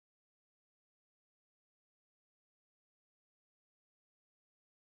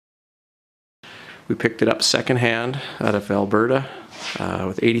We picked it up secondhand out of Alberta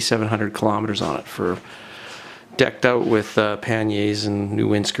with 8,700 kilometers on it, for decked out with panniers and new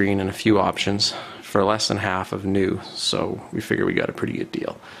windscreen and a few options for less than half of new. So we figure we got a pretty good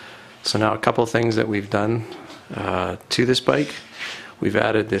deal. So now a couple of things that we've done to this bike. We've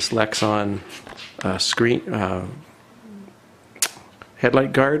added this Lexon screen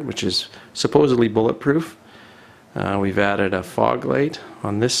headlight guard, which is supposedly bulletproof. We've added a fog light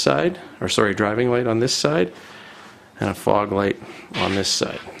on this side, or sorry, driving light on this side, and a fog light on this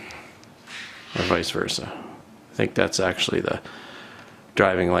side, or vice versa. I think that's actually the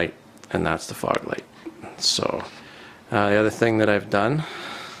driving light and that's the fog light. So the other thing that I've done,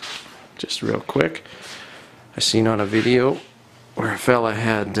 just real quick, I seen on a video where a fella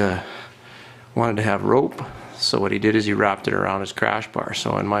had wanted to have rope. So what he did is he wrapped it around his crash bar.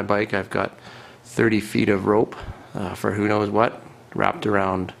 So on my bike I've got 30 feet of rope for who knows what, wrapped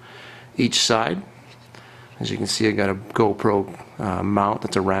around each side. As you can see, I got a GoPro mount,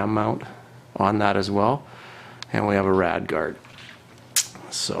 that's a RAM mount on that as well, and we have a rad guard.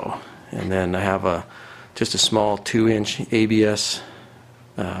 So, and then I have just a small 2-inch ABS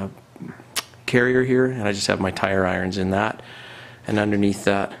carrier here, and I just have my tire irons in that, and underneath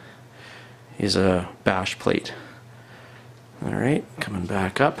that is a bash plate. Alright, coming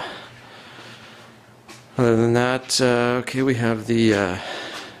back up. Other than that, okay, we have the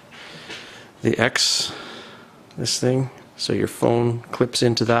X, this thing, so your phone clips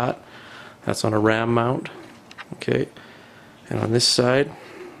into that. That's on a RAM mount. Okay, and on this side,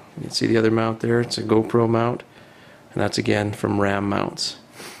 you can see the other mount there, it's a GoPro mount, and that's again from RAM mounts.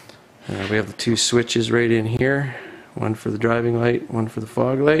 We have the two switches right in here, one for the driving light, one for the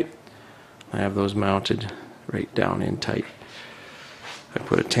fog light. I have those mounted right down in tight. I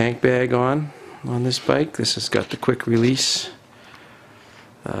put a tank bag on this bike. This has got the quick release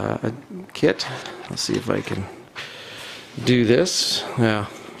kit. Let's see if I can do this. Well,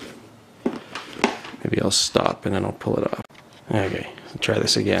 maybe I'll stop and then I'll pull it off. Okay, I'll try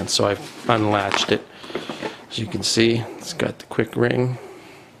this again. So I've unlatched it. As you can see, it's got the quick ring.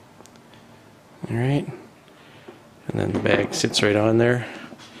 Alright, and then the bag sits right on there.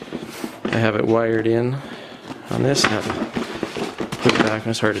 I have it wired in on this. I have to put it back.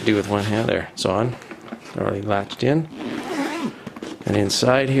 It's hard to do with one hand. There, it's on. Already latched in. And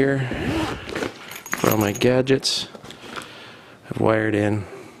inside here, for all my gadgets, I've wired in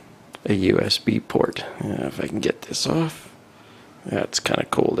a USB port. If I can get this off. Yeah, it's kind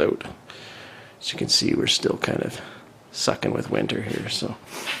of cold out. As you can see, we're still kind of sucking with winter here. So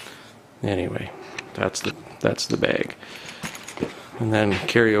anyway, that's the bag. And then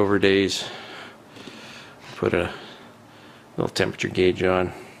carryover days, put a little temperature gauge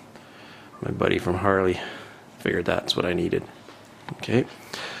on. My buddy from Harley figured that's what I needed. Okay,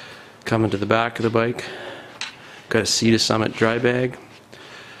 coming to the back of the bike, got a Sea to Summit dry bag.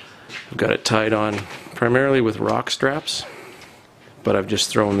 I've got it tied on primarily with rock straps, but I've just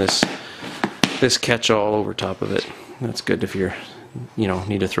thrown this catch-all over top of it. That's good if you're,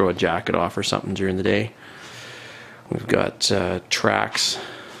 need to throw a jacket off or something during the day. We've got Trax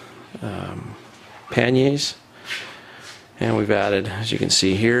panniers, and we've added, as you can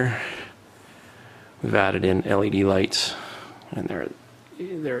see here, we've added in LED lights, and they're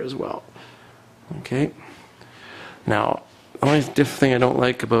there as well. Okay. Now, the only different thing I don't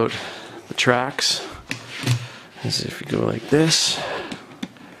like about the Trax is if you go like this,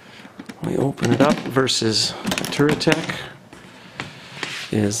 we open it up versus the Touratech,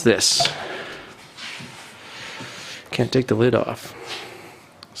 is this. Can't take the lid off,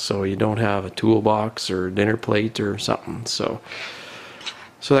 so you don't have a toolbox or dinner plate or something. So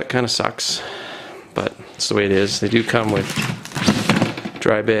that kind of sucks, but it's the way it is. They do come with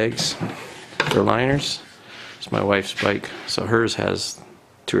dry bags for liners. It's my wife's bike, so hers has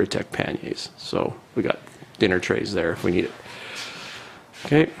Touratech panniers, so we got dinner trays there if we need it.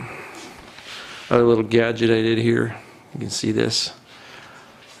 Okay, other little gadget I did here, you can see this.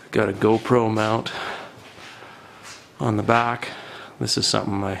 I've got a GoPro mount on the back. This is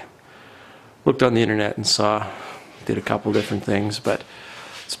something I looked on the internet and saw. Did a couple different things, but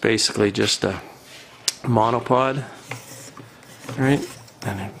it's basically just a monopod, right?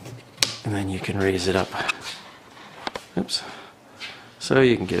 And then you can raise it up. Oops. So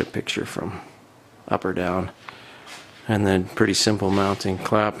you can get a picture from up or down. And then pretty simple mounting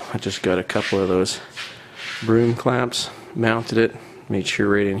clamp. I just got a couple of those broom clamps, mounted it. Made sure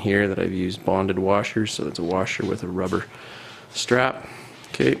right in here that I've used bonded washers, so it's a washer with a rubber strap.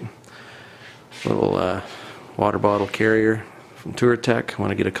 Okay, little water bottle carrier from Touratech. I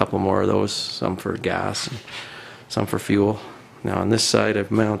want to get a couple more of those, some for gas and some for fuel. Now on this side I've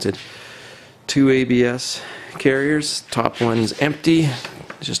mounted 2 ABS carriers. Top one's empty,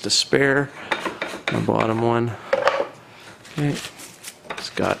 just a spare. The bottom one, okay, it's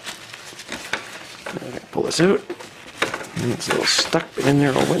got, pull this out, and it's a little stuck in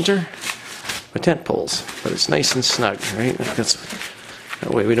there all winter. My tent pulls, but it's nice and snug, right? That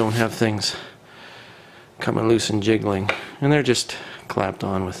way we don't have things coming loose and jiggling. And they're just clamped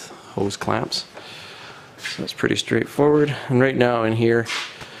on with hose clamps. So it's pretty straightforward. And right now in here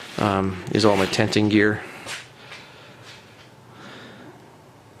is all my tenting gear.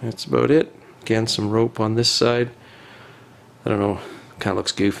 That's about it. Again, some rope on this side. I don't know, kind of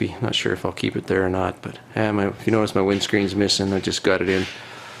looks goofy. Not sure if I'll keep it there or not, but if you notice my windscreen's missing, I just got it in.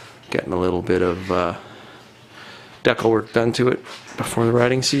 Getting a little bit of decal work done to it before the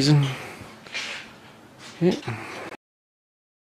riding season. Okay.